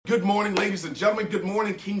Good morning, ladies and gentlemen. Good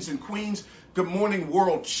morning, kings and queens. Good morning,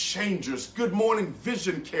 world changers. Good morning,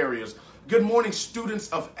 vision carriers. Good morning, students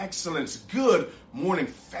of excellence. Good morning,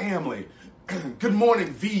 family. Good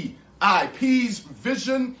morning, VIPs,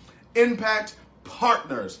 Vision Impact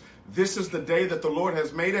Partners. This is the day that the Lord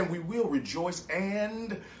has made, and we will rejoice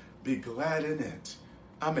and be glad in it.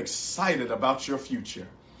 I'm excited about your future.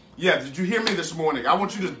 Yeah, did you hear me this morning? I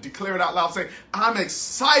want you to declare it out loud. Say, I'm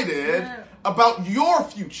excited about your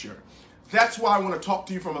future. That's why I want to talk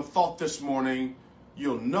to you from a thought this morning.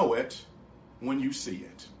 You'll know it when you see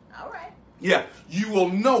it. All right. Yeah, you will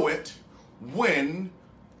know it when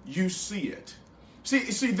you see it.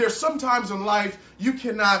 See, there's sometimes in life you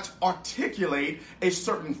cannot articulate a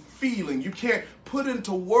certain feeling. You can't put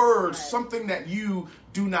into words something that you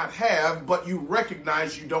do not have, but you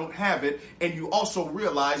recognize you don't have it, and you also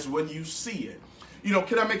realize when you see it. You know,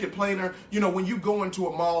 can I make it plainer? You know, when you go into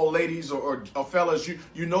a mall, ladies or fellas,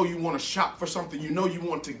 you know you want to shop for something. You know you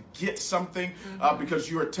want to get something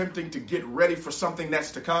because you're attempting to get ready for something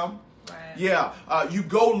that's to come. Right. Yeah, you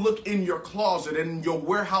go look in your closet, in your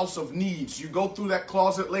warehouse of needs. You go through that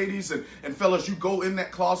closet, ladies and fellas, you go in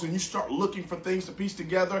that closet and you start looking for things to piece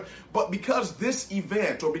together. But because this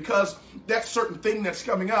event or because that certain thing that's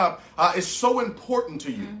coming up is so important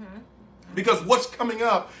to you, because what's coming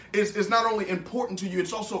up is not only important to you,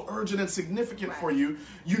 it's also urgent and significant for you.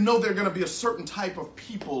 You know there are going to be a certain type of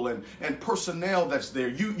people and personnel that's there.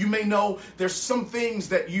 You may know there's some things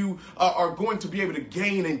that you are going to be able to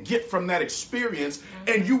gain and get from that experience,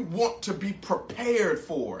 and you want to be prepared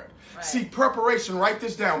for it. Right. See, preparation, write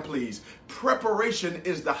this down, please. Preparation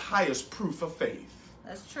is the highest proof of faith.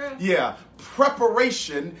 That's true. Yeah,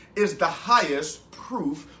 preparation is the highest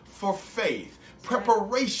proof for faith.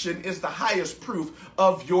 Preparation is the highest proof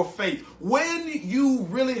of your faith. When you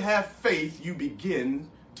really have faith, you begin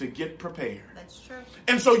to get prepared. That's true.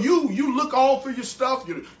 And so you look all through your stuff.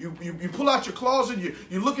 You pull out your closet.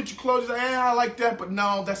 You look at your clothes. You say, I like that, but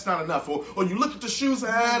no, that's not enough. Or you look at the shoes.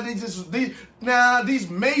 These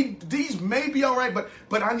may be all right,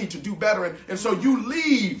 but I need to do better. And so you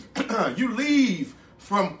leave. You leave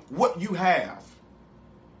from what you have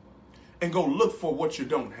and go look for what you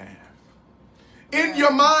don't have. In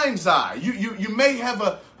your mind's eye, you may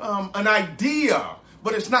have an idea,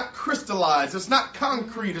 but it's not crystallized, it's not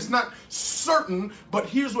concrete, it's not certain, but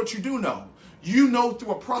here's what you do know. You know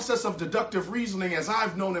through a process of deductive reasoning, as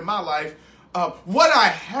I've known in my life, what I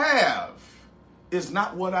have is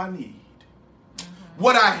not what I need.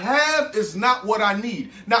 What I have is not what I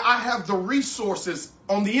need. Now, I have the resources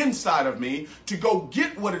on the inside of me to go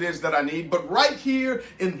get what it is that I need. But right here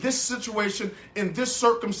in this situation, in this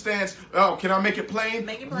circumstance, can I make it plain?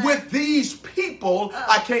 Make it plain. With these people,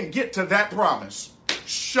 I can't get to that promise.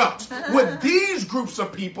 Shucks. With these groups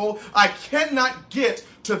of people, I cannot get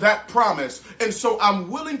to that promise. And so I'm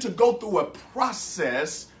willing to go through a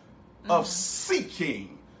process of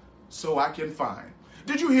seeking so I can find.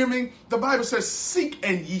 Did you hear me? The Bible says, seek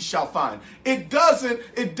and ye shall find. It doesn't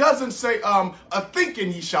say think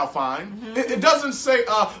and ye shall find. It doesn't say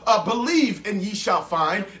believe and ye shall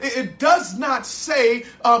find. It does not say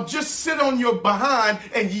just sit on your behind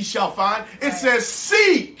and ye shall find. It says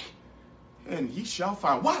seek and ye shall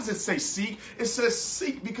find. Why does it say seek? It says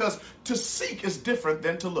seek because to seek is different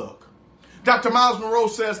than to look. Dr. Miles Monroe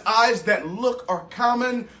says eyes that look are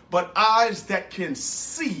common, but eyes that can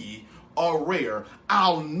see are rare.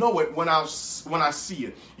 I'll know it when I see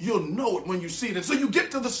it. You'll know it when you see it. And so you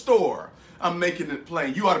get to the store. I'm making it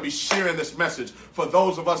plain. You ought to be sharing this message for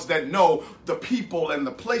those of us that know the people and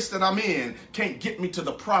the place that I'm in can't get me to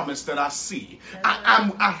the promise that I see.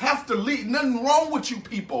 I have to leave. Nothing wrong with you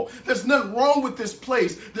people. There's nothing wrong with this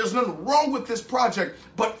place. There's nothing wrong with this project.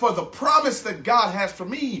 But for the promise that God has for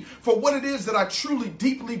me, for what it is that I truly,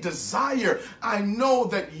 deeply desire, I know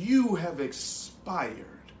that you have expired.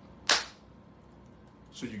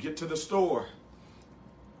 So you get to the store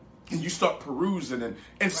and you start perusing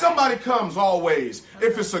and somebody comes always,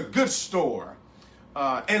 if it's a good store,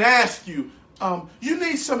 and asks you, you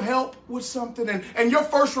need some help with something. And your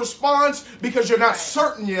first response, because you're not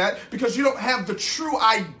certain yet, because you don't have the true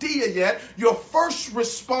idea yet, your first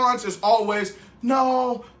response is always,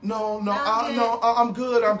 no, I'm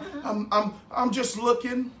good. I'm just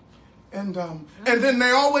looking. And then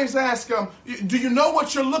they always ask do you know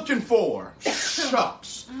what you're looking for?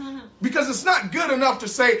 Shucks. Because it's not good enough to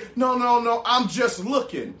say, no, I'm just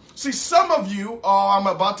looking. See, some of you, I'm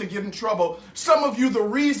about to get in trouble. Some of you, the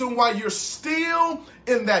reason why you're still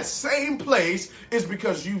in that same place is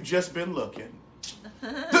because you've just been looking.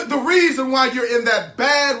 The reason why you're in that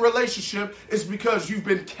bad relationship is because you've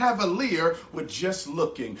been cavalier with just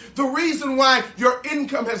looking. The reason why your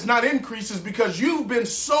income has not increased is because you've been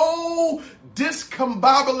so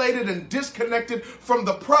discombobulated and disconnected from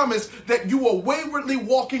the promise that you are waywardly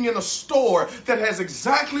walking in a store that has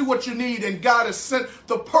exactly what you need, and God has sent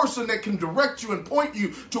the person that can direct you and point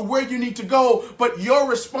you to where you need to go, but your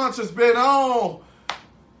response has been, oh,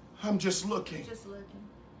 I'm just looking.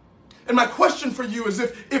 And my question for you is,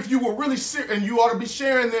 if you were really serious, and you ought to be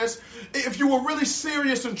sharing this, if you were really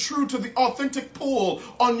serious and true to the authentic pull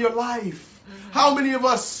on your life, how many of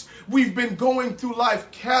us, we've been going through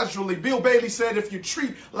life casually? Bill Bailey said, if you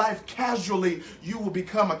treat life casually, you will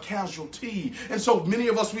become a casualty. And so many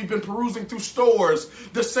of us, we've been perusing through stores,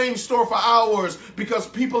 the same store for hours, because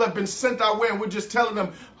people have been sent our way and we're just telling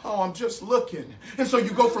them, oh, I'm just looking. And so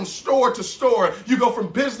you go from store to store. You go from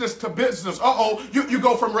business to business. You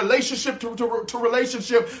go from relationship to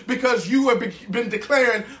relationship because you have been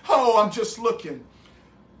declaring, oh, I'm just looking.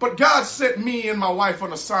 But God sent me and my wife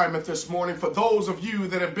on assignment this morning for those of you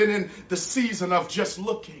that have been in the season of just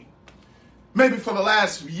looking. Maybe for the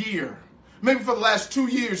last year. Maybe for the last 2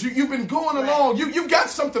 years. You've been going along. You've got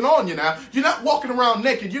something on you now. You're not walking around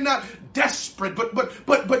naked. You're not desperate.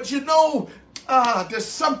 But you know, there's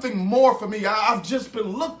something more for me. I've just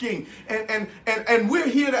been looking. And we're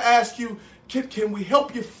here to ask you, can we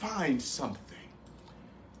help you find something?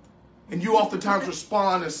 And you oftentimes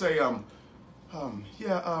respond and say,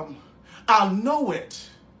 I'll know it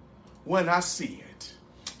when I see it.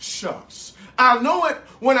 Shucks. I'll know it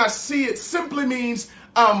when I see it simply means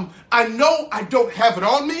I know I don't have it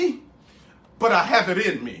on me, but I have it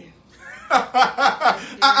in me.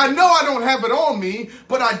 I know I don't have it on me,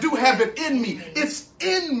 but I do have it in me. It's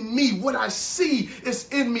in me. What I see is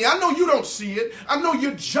in me. I know you don't see it. I know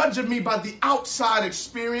you're judging me by the outside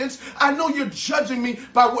experience. I know you're judging me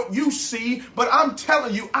by what you see, but I'm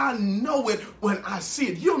telling you, I know it when I see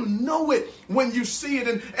it. You'll know it when you see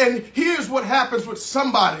it. And here's what happens with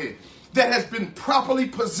somebody that has been properly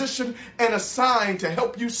positioned and assigned to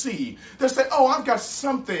help you see. They say, oh, I've got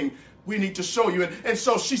something we need to show you. And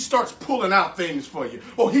so she starts pulling out things for you.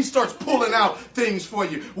 Or he starts pulling out things for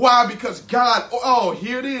you. Why? Because God,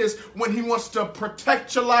 here it is. When he wants to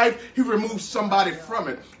protect your life, he removes somebody from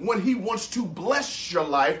it. When he wants to bless your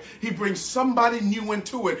life, he brings somebody new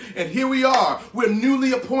into it. And here we are. We're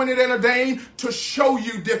newly appointed and ordained to show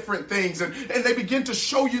you different things. And they begin to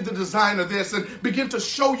show you the design of this and begin to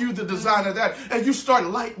show you the design of that. And you start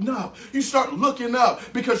lighting up. You start looking up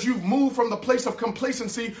because you've moved from the place of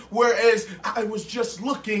complacency whereas I was just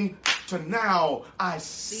looking to now I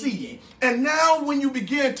see. And now when you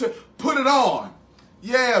begin to put it on,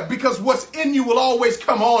 because what's in you will always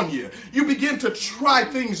come on you. You begin to try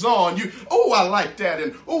things on. I like that.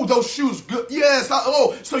 And, those shoes good. Yes.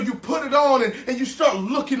 So you put it on and you start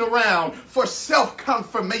looking around for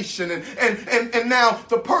self-confirmation. And now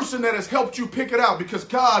the person that has helped you pick it out, because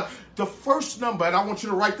God, the first number, and I want you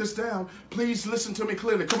to write this down. Please listen to me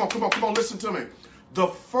clearly. Come on, listen to me. The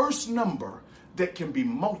first number that can be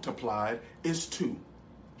multiplied is 2.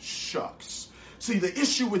 Shucks. See, the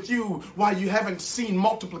issue with you, why you haven't seen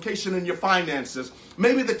multiplication in your finances,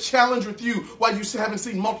 maybe the challenge with you, why you haven't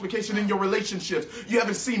seen multiplication in your relationships, you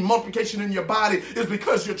haven't seen multiplication in your body, is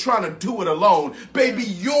because you're trying to do it alone. Baby,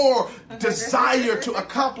 your desire to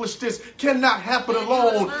accomplish this cannot happen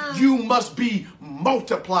alone. You must be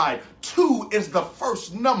multiplied. 2 is the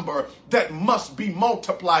first number that must be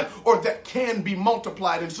multiplied or that can be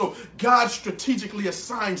multiplied. And so God strategically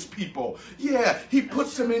assigns people. He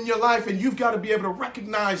puts them in your life, and you've got to be able to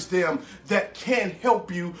recognize them that can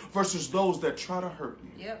help you versus those that try to hurt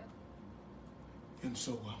you. Yep. And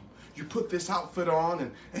so you put this outfit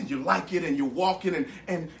on and you like it and you're walking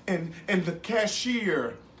and the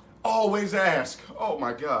cashier always asks, oh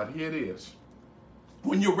my God, here it is.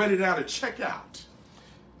 When you're ready now to check out,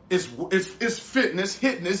 it's fitness,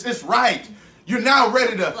 hitness, it's right. You're now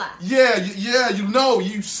ready to,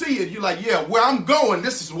 you see it. You're like, where I'm going,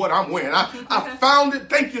 this is what I'm wearing. I found it.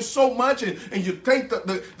 Thank you so much. And you thank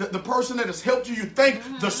the person that has helped you. You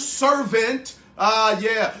thank the servant.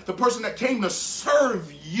 The person that came to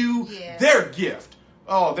serve you their gift.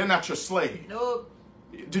 Oh, they're not your slave. Nope.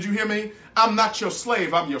 Did you hear me? I'm not your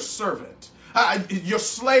slave. I'm your servant. Your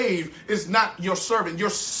slave is not your servant. Your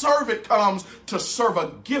servant comes to serve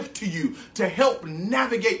a gift to you, to help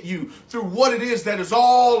navigate you through what it is that is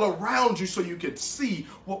all around you so you can see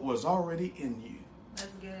what was already in you. That's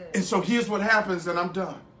good. And so here's what happens, and I'm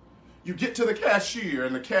done. You get to the cashier,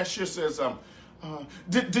 and the cashier says,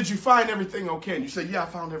 did you find everything okay? And you say, yeah, I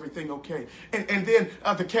found everything okay. And then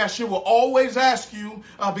the cashier will always ask you,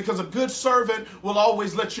 because a good servant will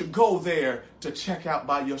always let you go there to check out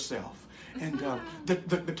by yourself. And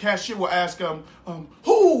the cashier will ask,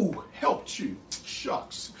 who helped you?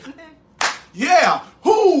 Shucks. Yeah,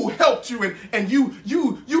 who helped you? And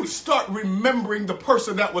you start remembering the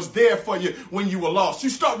person that was there for you when you were lost. You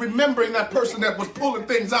start remembering that person that was pulling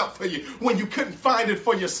things out for you when you couldn't find it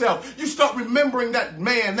for yourself. You start remembering that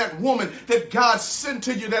man, that woman that God sent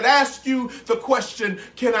to you that asked you the question,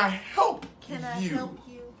 can I help you? Can I help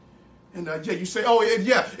you? And you say, oh,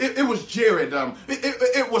 yeah, it was Jared.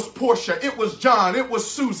 It was Portia. It was John. It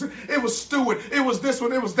was Susan. It was Stuart. It was this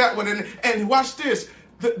one. It was that one. And watch this.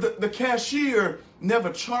 The cashier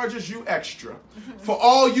never charges you extra. For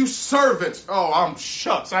all you servants,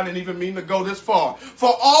 shucks, I didn't even mean to go this far.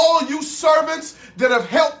 For all you servants that have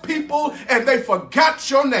helped people and they forgot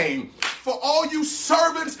your name. For all you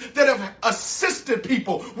servants that have assisted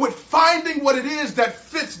people with finding what it is that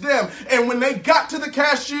fits them. And when they got to the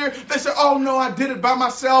cashier, they said, oh no, I did it by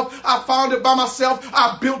myself. I found it by myself.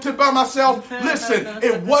 I built it by myself. Listen,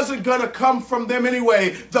 it wasn't going to come from them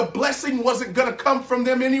anyway. The blessing wasn't going to come from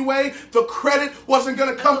them anyway. The credit wasn't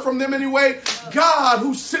going to come from them anyway. God,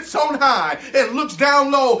 who sits on high and looks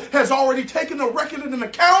down low, has already taken a record and an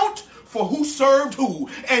account for who served who,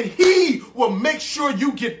 and he will make sure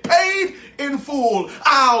you get paid in full.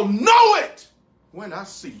 I'll know it when I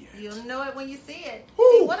see it. You'll know it when you see it.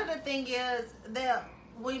 Woo. See, one of the things is that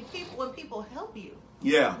when people help you,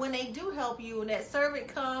 when they do help you, and that servant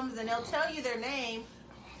comes and they'll tell you their name,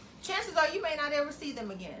 chances are you may not ever see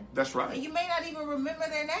them again. That's right. And you may not even remember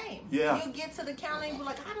their name. Yeah. You'll get to the counter and be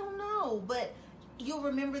like, I don't know, but you'll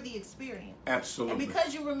remember the experience. Absolutely. And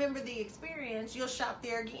because you remember the experience, you'll shop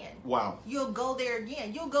there again. Wow. You'll go there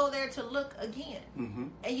again. You'll go there to look again. Mm-hmm.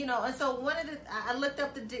 And so I looked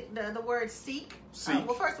up the word seek. Seek.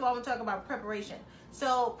 Well, first of all, I'm going to talk about preparation.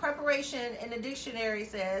 So preparation in the dictionary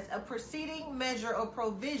says a preceding measure or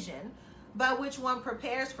provision by which one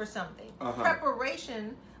prepares for something.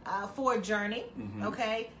 Preparation for a journey,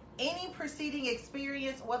 okay? Any preceding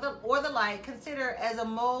experience or the like, consider as a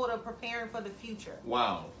mode of preparing for the future.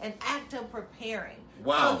 Wow. An act of preparing.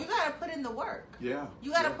 Wow. So you got to put in the work. Yeah.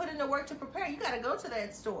 You got to put in the work to prepare. You got to go to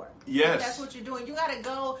that store. Yes. That's what you're doing. You got to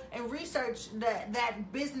go and research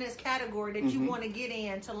that business category that you want to get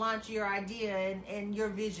in to launch your idea and your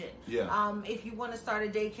vision. Yeah. If you want to start a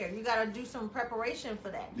daycare, you got to do some preparation for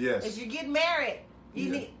that. Yes. If you're getting married, you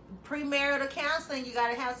need premarital counseling. You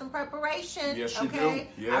got to have some preparation. Yes, you okay?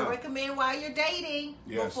 do. Yeah. I recommend while you're dating,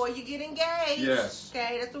 before you get engaged. Yes.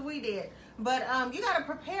 Okay, that's what we did. But you got to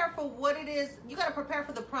prepare for what it is. You got to prepare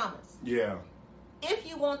for the promise. Yeah. If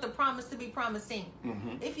you want the promise to be promising,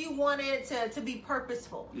 if you want it to be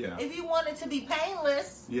purposeful, if you want it to be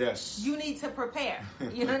painless, you need to prepare.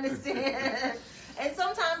 You understand? And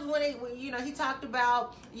sometimes when he talked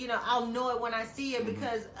about, I'll know it when I see it,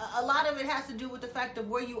 because a lot of it has to do with the fact of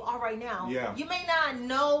where you are right now. Yeah. You may not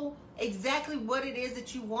know exactly what it is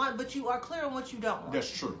that you want, but you are clear on what you don't want.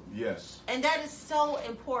 That's true. Yes. And that is so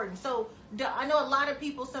important. So I know a lot of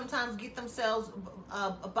people sometimes get themselves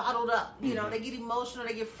bottled up. They get emotional,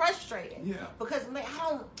 they get frustrated. Yeah. Because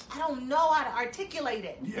I don't know how to articulate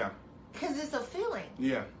it. Yeah. Because it's a feeling.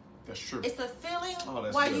 Yeah. That's true. It's a feeling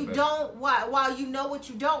while you know what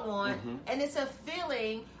you don't want, and it's a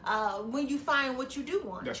feeling when you find what you do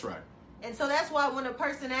want. That's right. And so that's why when a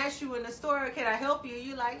person asks you in the store, "Can I help you?"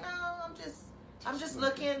 You're like, "No, I'm just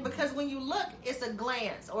looking." Because when you look, it's a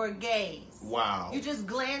glance or a gaze. Wow. You're just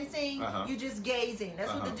glancing. You're just gazing.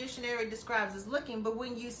 That's what the dictionary describes as looking. But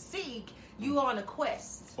when you seek, you on a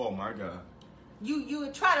quest. Oh my God. You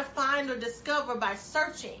would try to find or discover by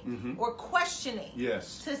searching or questioning.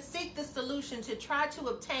 Yes. To seek the solution, to try to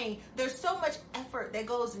obtain. There's so much effort that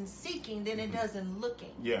goes in seeking than it does in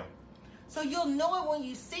looking. Yeah. So you'll know it when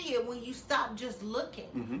you see it, when you stop just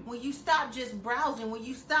looking, when you stop just browsing, when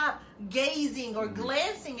you stop gazing or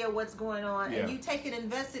glancing at what's going on, and you take an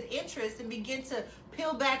invested interest and begin to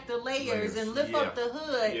peel back the layers and lift up the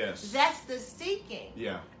hood. Yes. That's the seeking.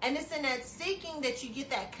 Yeah. And it's in that seeking that you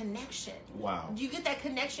get that connection. Wow. You get that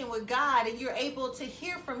connection with God, and you're able to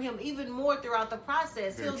hear from Him even more throughout the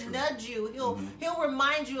process. Very He'll true. nudge you. He'll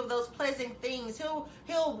remind you of those pleasant things. He'll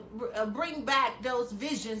bring back those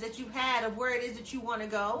visions that you had of where it is that you want to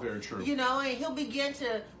go. Very true. And He'll begin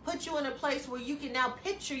to put you in a place where you can now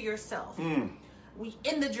picture yourself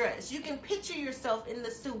in the dress. You can picture yourself in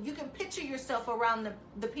the suit. You can picture yourself around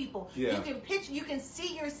the people. Yeah. You can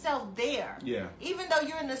see yourself there. Yeah. Even though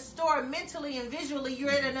you're in the store mentally and visually,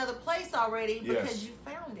 you're in another place already because you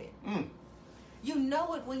found it. You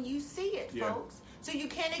know it when you see it, folks. So you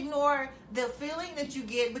can't ignore the feeling that you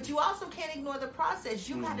get, but you also can't ignore the process.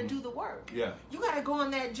 You got to do the work. Yeah. You got to go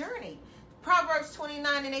on that journey. Proverbs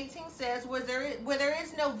 29:18 says, where there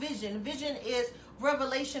is no vision is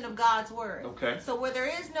revelation of God's word. Okay. So where there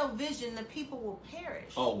is no vision, the people will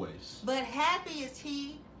perish. Always. But happy is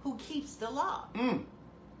he who keeps the law.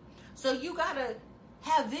 So you got to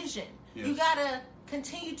have vision. Yes. You got to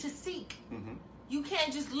continue to seek. You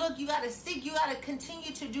can't just look. You got to seek. You got to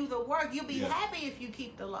continue to do the work. You'll be happy if you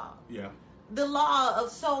keep the law. Yeah. The law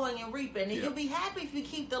of sowing and reaping. And you'll be happy if you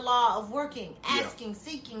keep the law of working, asking,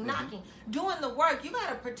 seeking, knocking, doing the work. You got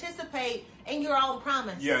to participate in your own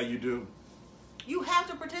promise. Yeah, you do. You have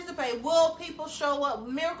to participate. Will people show up?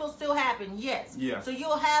 Miracles still happen, yes. Yeah. So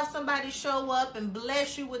you'll have somebody show up and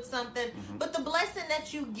bless you with something. But the blessing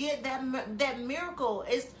that you get, that miracle,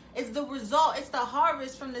 is the result. It's the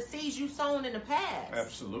harvest from the seeds you sown in the past.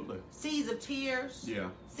 Absolutely. Seeds of tears. Yeah.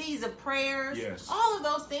 Seeds of prayers. Yes. All of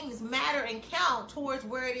those things matter and count towards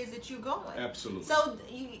where it is that you're going. Absolutely. So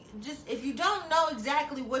if you don't know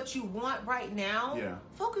exactly what you want right now,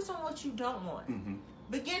 focus on what you don't want.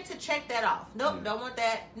 Begin to check that off. Nope, don't want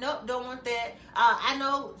that. Nope, don't want that. I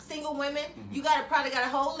know single women, you probably got a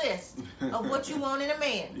whole list of what you want in a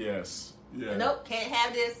man. Yes. Yeah. Nope, can't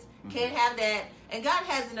have this, can't have that. And God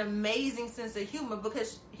has an amazing sense of humor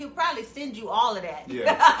because he'll probably send you all of that.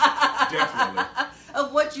 Yeah, definitely.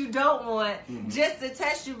 Of what you don't want, just to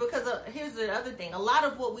test you, because here's the other thing. A lot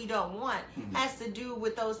of what we don't want has to do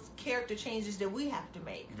with those character changes that we have to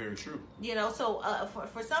make. Very true. So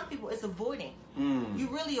for some people, it's avoiding.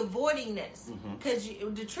 You're really avoiding this because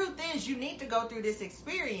the truth is you need to go through this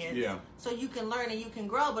experience so you can learn and you can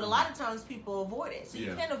grow. But a lot of times people avoid it. So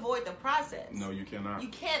you can't avoid the process. No, you cannot. You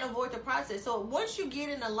can't avoid the process. So once you get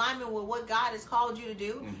in alignment with what God has called you to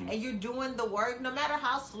do and you're doing the work, no matter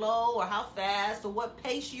how slow or how fast or what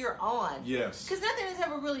pace you're on. Yes. Because nothing is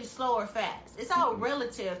ever really slow or fast. It's all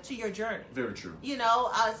relative to your journey. Very true.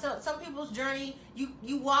 So some people's journey,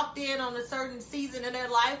 you walked in on a certain season in their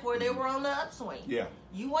life where they were on the upswing. Yeah.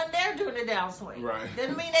 You weren't there during the downswing. Right.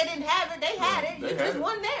 Doesn't mean they didn't have it. They had it. You just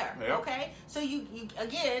weren't there. Yep. Okay. So you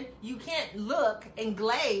can't look and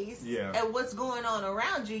glaze at what's going on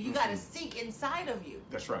around you. You got to seek inside of you.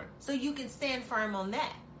 That's right. So you can stand firm on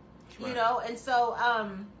that. That's right. And so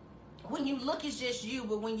when you look, it's just you,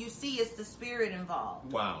 but when you see, it's the Spirit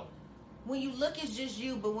involved. Wow. When you look, it's just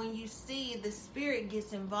you, but when you see, the Spirit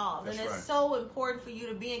gets involved. That's and it's right. so important for you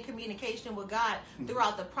to be in communication with God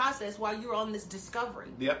throughout the process while you're on this discovery.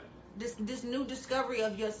 Yep. This new discovery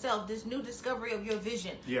of yourself, this new discovery of your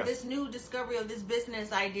vision, this new discovery of this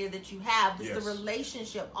business idea that you have, the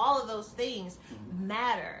relationship, all of those things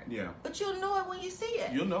matter. Yeah. But you'll know it when you see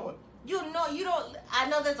it. You'll know it. You'll know. You don't. I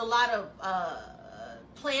know there's a lot of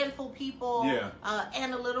planful people,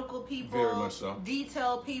 analytical people, very much so.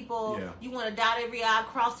 Detailed people. Yeah. You want to dot every I,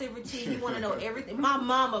 cross every T. You want to know everything. My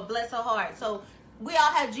mama, bless her heart. So we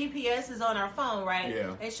all have GPSs on our phone, right?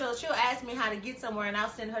 Yeah. And she'll ask me how to get somewhere, and I'll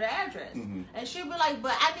send her the address. And she'll be like,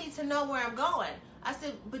 "But I need to know where I'm going." I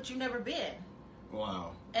said, "But you've never been."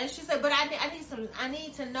 Wow. And she said, "But I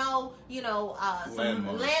need to know,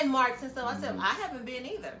 some landmarks and stuff." I said, "I haven't been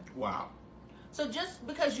either." Wow. So just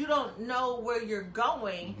because you don't know where you're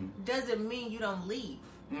going doesn't mean you don't leave.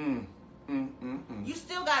 You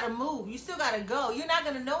still got to move. You still got to go. You're not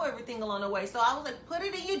going to know everything along the way. So I was like, put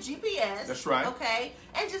it in your GPS. That's right. Okay?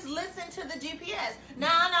 And just listen to the GPS. No,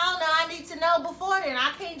 I need to know before then.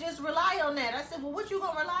 I can't just rely on that. I said, well, what you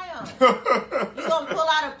going to rely on? You going to pull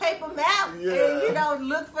out a paper map and,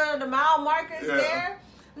 look for the mile markers there?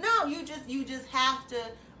 No, you just have to.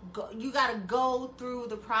 You got to go through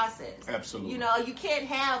the process. Absolutely. You can't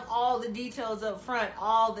have all the details up front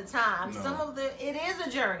all the time. No. It is a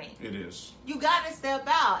journey. It is. You got to step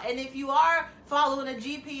out. And if you are following a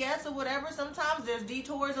GPS or whatever, sometimes there's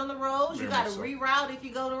detours on the roads. You got to reroute if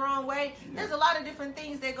you go the wrong way. Yeah. There's a lot of different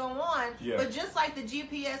things that go on. Yeah. But just like the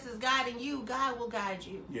GPS is guiding you, God will guide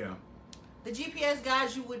you. Yeah. The GPS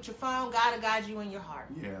guides you with your phone. God will guide you in your heart.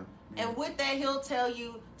 Yeah. And with that, he'll tell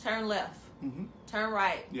you, turn left. Turn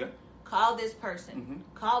right. Yeah. Call this person.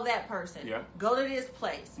 Call that person. Yeah. Go to this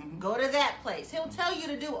place. Go to that place. He'll tell you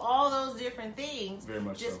to do all those different things. Very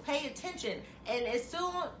much Just so. pay attention. And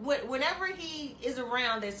whenever he is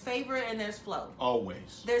around, there's favor and there's flow.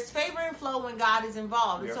 Always. There's favor and flow when God is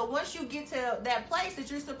involved. Yeah. And so once you get to that place that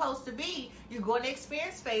you're supposed to be, you're going to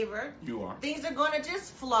experience favor. You are. Things are going to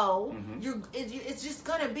just flow. It's just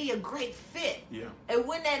going to be a great fit. Yeah. And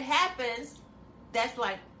when that happens, that's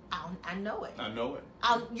like I know it. I know it.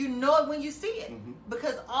 You know it when you see it,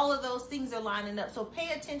 because all of those things are lining up. So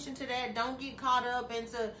pay attention to that. Don't get caught up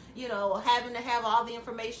into, having to have all the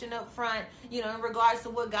information up front, in regards to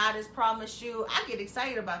what God has promised you. I get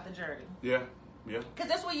excited about the journey. Yeah. Because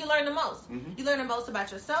that's where you learn the most. You learn the most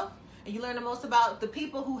about yourself, and you learn the most about the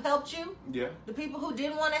people who helped you. Yeah. The people who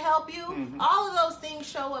didn't want to help you. All of those things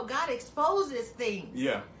show up. God exposes things.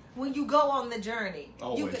 Yeah. When you go on the journey,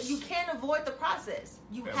 always. You can't avoid the process.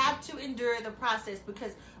 You have to endure the process,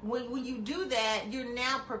 because when you do that, you're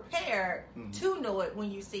now prepared to know it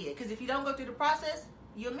when you see it. Because if you don't go through the process,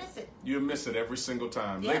 you'll miss it. You'll miss it every single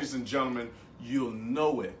time. Yeah. Ladies and gentlemen, you'll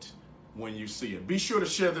know it when you see it. Be sure to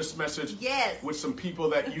share this message with some people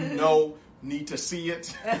that you know need to see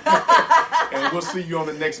it. And we'll see you on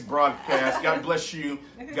the next broadcast. God bless you.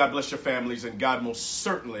 God bless your families. And God most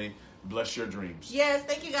certainly bless your dreams. Yes,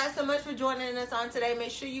 thank you guys so much for joining us on today. Make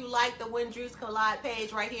sure you like the When Dreams Collide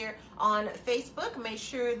page right here on Facebook. Make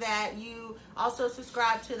sure that you also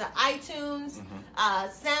subscribe to the iTunes,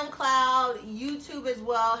 SoundCloud, YouTube as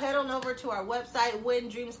well. Head on over to our website,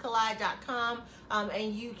 whendreamscollide.com,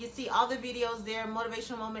 and you can see all the videos there.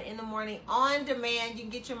 Motivational Moment in the Morning on demand. You can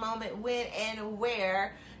get your moment when and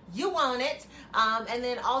where you want it. And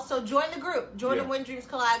then also join the group. Join the When Dreams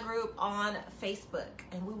Collide group on Facebook.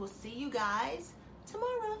 And we will see you guys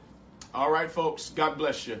tomorrow. All right, folks. God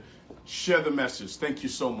bless you. Share the message. Thank you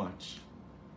so much.